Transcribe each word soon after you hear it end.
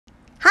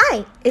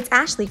Hi, it's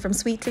Ashleigh from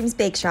Sweet Dreams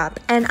Bake Shop,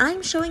 and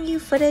I'm showing you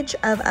footage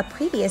of a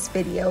previous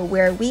video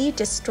where we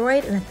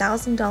destroyed an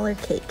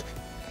 $1,000 cake.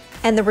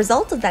 And the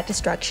result of that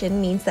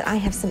destruction means that I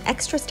have some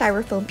extra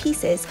styrofoam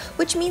pieces,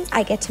 which means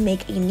I get to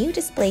make a new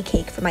display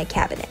cake for my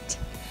cabinet.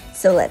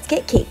 So let's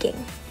get caking.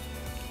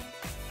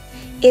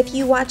 If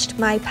you watched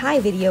my pie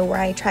video where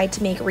I tried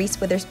to make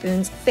Reese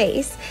Witherspoon's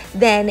face,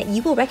 then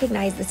you will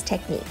recognize this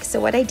technique.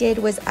 So what I did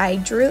was I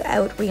drew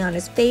out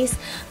Rihanna's face.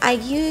 I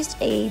used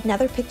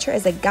another picture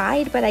as a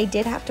guide, but I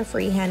did have to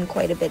freehand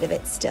quite a bit of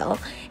it still.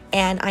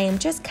 And I am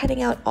just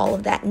cutting out all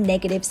of that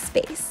negative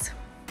space.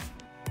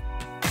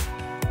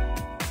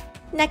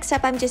 Next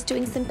up, I'm just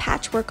doing some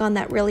patchwork on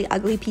that really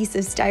ugly piece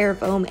of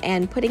styrofoam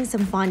and putting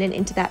some fondant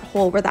into that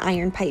hole where the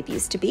iron pipe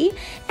used to be,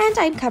 and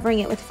I'm covering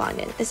it with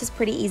fondant. This is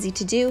pretty easy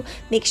to do.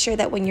 Make sure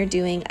that when you're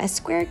doing a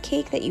square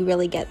cake that you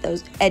really get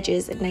those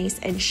edges nice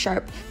and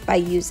sharp by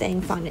using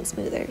fondant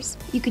smoothers.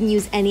 You can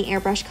use any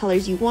airbrush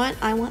colors you want.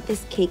 I want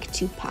this cake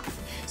to pop.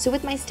 So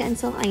with my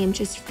stencil, I am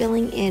just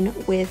filling in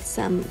with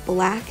some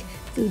black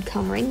food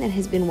coloring that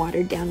has been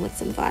watered down with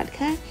some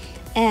vodka.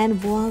 And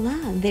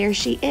voila, there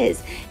she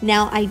is.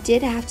 Now I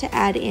did have to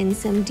add in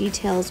some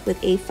details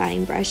with a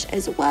fine brush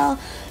as well,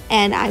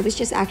 and I was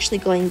just actually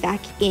going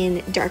back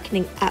in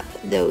darkening up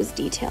those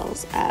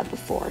details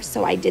before.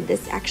 So I did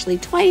this actually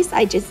twice,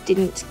 I just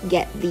didn't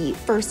get the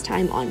first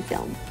time on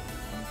film.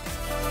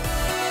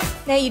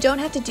 Now you don't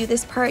have to do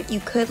this part,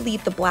 you could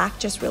leave the black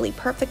just really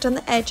perfect on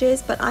the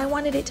edges, but I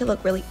wanted it to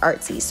look really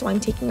artsy, so I'm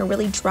taking a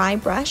really dry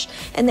brush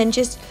and then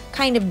just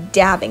kind of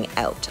dabbing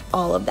out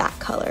all of that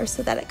color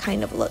so that it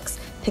kind of looks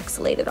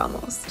pixelated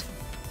almost.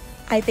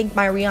 I think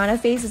my Rihanna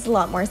face is a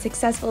lot more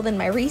successful than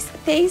my Reese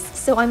face,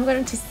 so I'm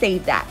going to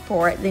save that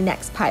for the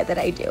next pie that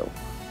I do.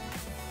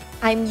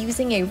 I'm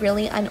using a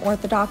really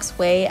unorthodox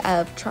way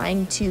of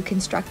trying to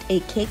construct a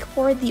cake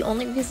board. The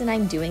only reason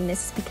I'm doing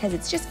this is because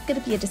it's just going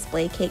to be a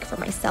display cake for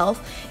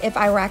myself. If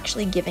I were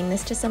actually giving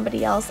this to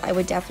somebody else, I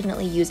would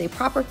definitely use a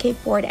proper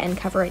cake board and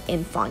cover it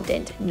in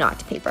fondant,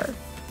 not paper.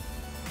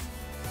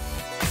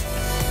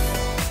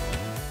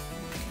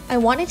 I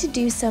wanted to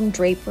do some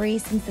drapery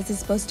since this is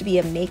supposed to be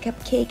a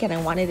makeup cake and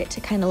I wanted it to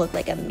kind of look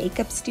like a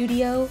makeup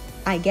studio,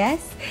 I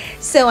guess.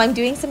 So I'm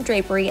doing some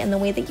drapery, and the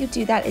way that you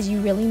do that is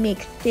you really make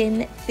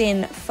thin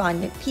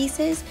fondant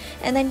pieces,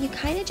 and then you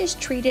kind of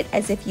just treat it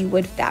as if you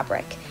would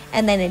fabric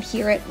and then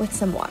adhere it with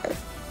some water.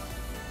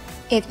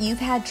 If you've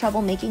had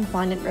trouble making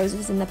fondant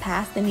roses in the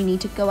past, then you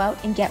need to go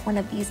out and get one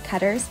of these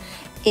cutters.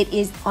 It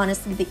is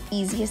honestly the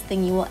easiest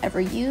thing you will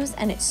ever use,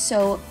 and it's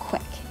so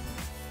quick.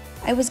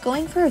 I was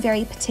going for a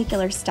very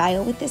particular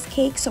style with this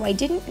cake, so I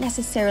didn't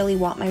necessarily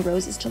want my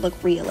roses to look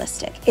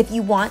realistic. If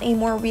you want a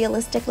more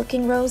realistic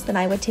looking rose, then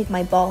I would take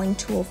my balling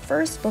tool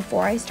first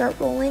before I start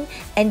rolling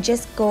and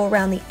just go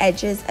around the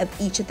edges of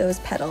each of those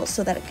petals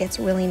so that it gets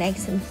really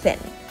nice and thin.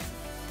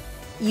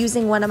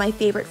 Using one of my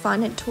favorite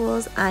fondant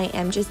tools, I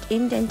am just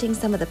indenting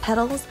some of the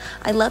petals.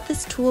 I love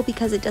this tool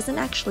because it doesn't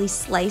actually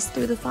slice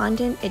through the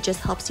fondant, it just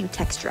helps you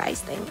texturize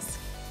things.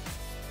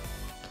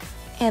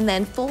 And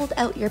then fold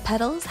out your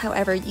petals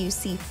however you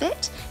see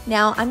fit.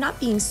 Now I'm not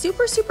being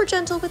super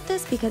gentle with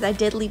this because I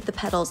did leave the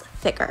petals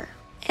thicker.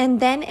 And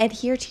then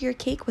adhere to your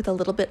cake with a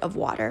little bit of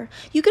water.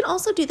 You can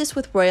also do this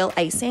with royal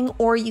icing,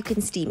 or you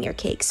can steam your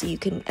cake so you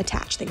can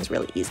attach things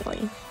really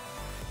easily.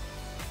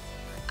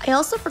 I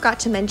also forgot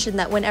to mention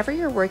that whenever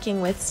you're working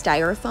with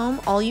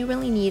styrofoam, all you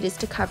really need is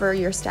to cover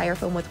your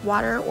styrofoam with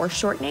water or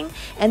shortening,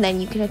 and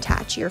then you can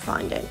attach your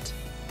fondant.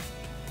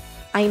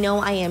 I know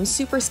I am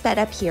super sped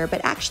up here,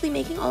 but actually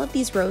making all of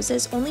these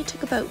roses only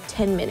took about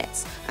 10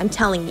 minutes. I'm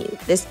telling you,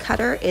 this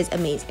cutter is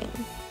amazing.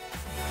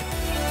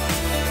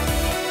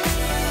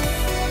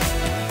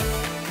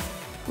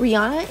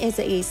 Rihanna is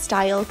a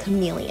style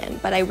chameleon,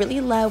 but I really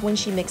love when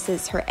she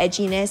mixes her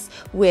edginess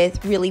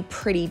with really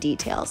pretty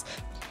details.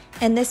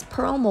 And this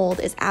pearl mold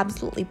is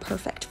absolutely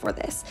perfect for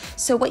this.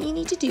 So what you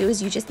need to do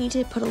is you just need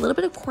to put a little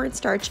bit of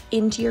cornstarch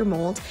into your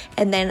mold,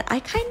 and then I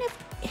kind of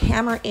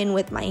hammer in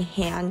with my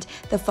hand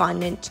the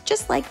fondant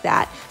just like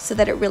that so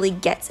that it really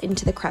gets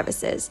into the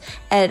crevices.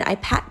 And I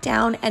pat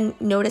down, and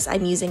notice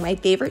I'm using my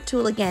favorite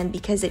tool again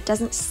because it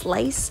doesn't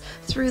slice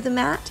through the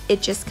mat,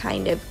 it just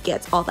kind of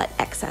gets all that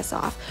excess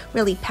off.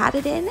 Really pat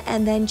it in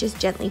and then just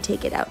gently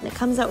take it out, and it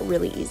comes out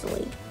really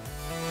easily.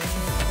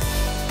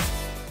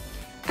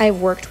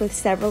 I've worked with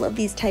several of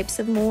these types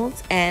of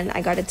molds, and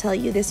I gotta tell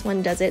you, this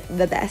one does it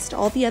the best.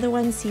 All the other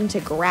ones seem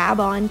to grab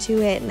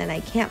onto it and then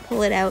I can't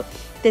pull it out.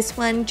 This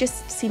one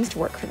just seems to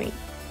work for me.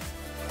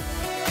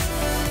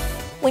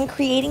 When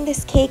creating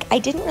this cake, I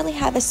didn't really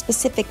have a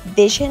specific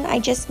vision. I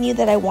just knew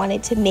that I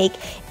wanted to make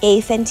a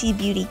Fenty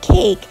Beauty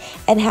cake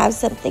and have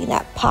something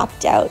that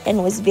popped out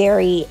and was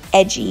very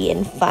edgy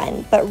and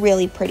fun, but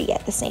really pretty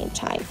at the same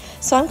time.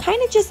 So I'm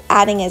kind of just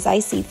adding as I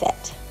see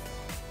fit.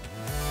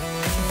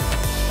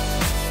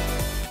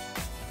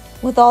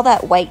 With all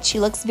that white, she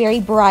looks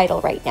very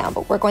bridal right now,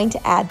 but we're going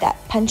to add that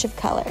punch of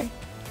color.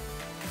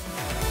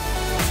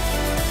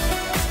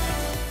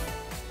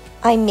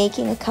 I'm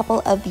making a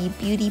couple of the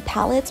beauty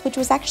palettes, which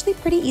was actually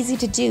pretty easy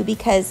to do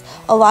because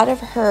a lot of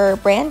her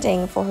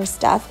branding for her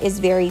stuff is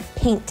very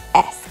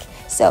paint-esque.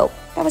 So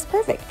that was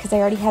perfect because I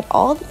already had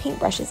all the paint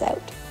brushes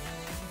out.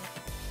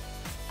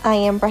 I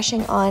am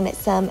brushing on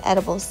some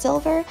edible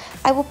silver.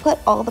 I will put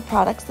all the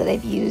products that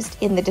I've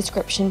used in the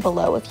description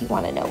below if you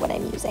want to know what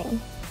I'm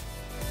using.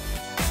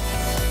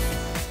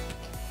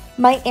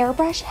 My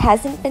airbrush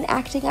hasn't been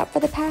acting up for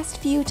the past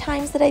few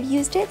times that I've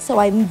used it, so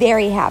I'm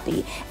very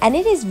happy. And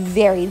it is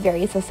very,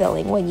 very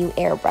fulfilling when you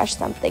airbrush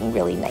something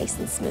really nice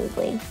and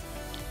smoothly.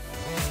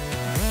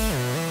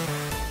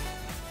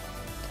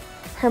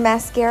 Her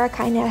mascara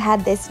kind of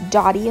had this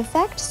dotty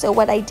effect, so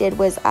what I did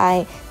was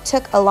I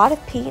took a lot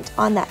of paint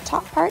on that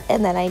top part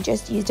and then I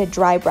just used a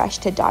dry brush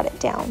to dot it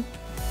down.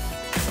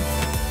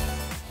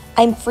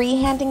 I'm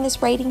freehanding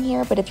this writing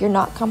here, but if you're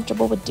not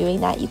comfortable with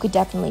doing that, you could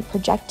definitely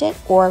project it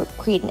or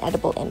create an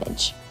edible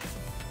image.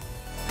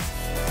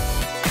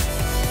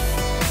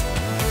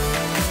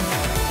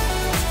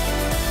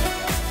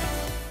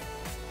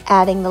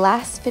 Adding the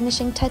last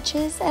finishing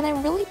touches, and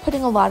I'm really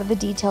putting a lot of the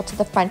detail to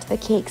the front of the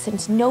cake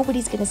since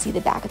nobody's going to see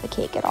the back of the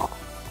cake at all.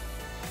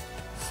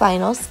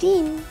 Final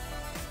steam.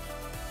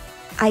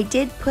 I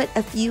did put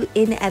a few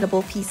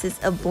inedible pieces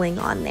of bling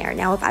on there.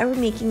 Now, if I were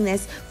making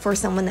this for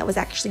someone that was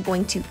actually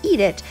going to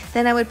eat it,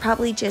 then I would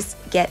probably just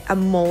get a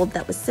mold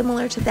that was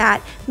similar to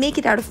that, make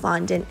it out of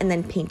fondant, and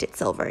then paint it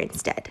silver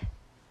instead.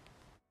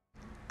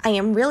 I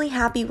am really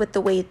happy with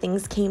the way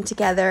things came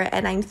together,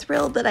 and I'm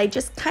thrilled that I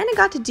just kind of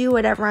got to do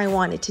whatever I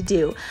wanted to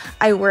do.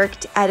 I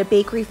worked at a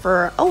bakery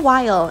for a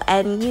while,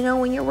 and you know,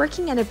 when you're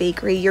working at a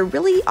bakery, you're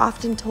really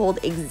often told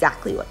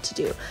exactly what to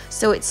do.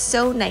 So it's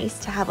so nice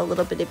to have a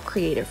little bit of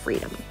creative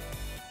freedom.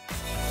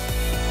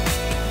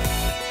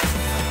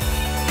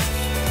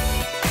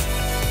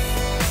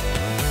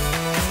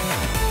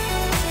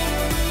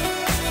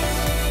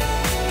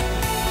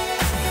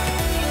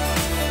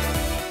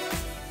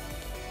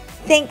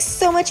 Thanks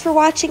so much for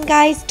watching,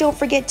 guys. Don't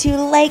forget to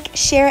like,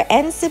 share,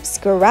 and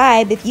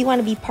subscribe if you want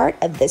to be part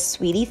of the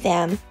Sweetie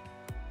fam.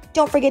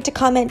 Don't forget to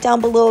comment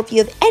down below if you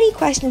have any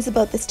questions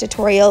about this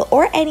tutorial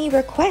or any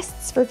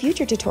requests for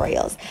future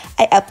tutorials.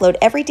 I upload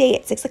every day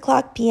at 6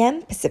 o'clock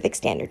p.m. Pacific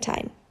Standard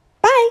Time.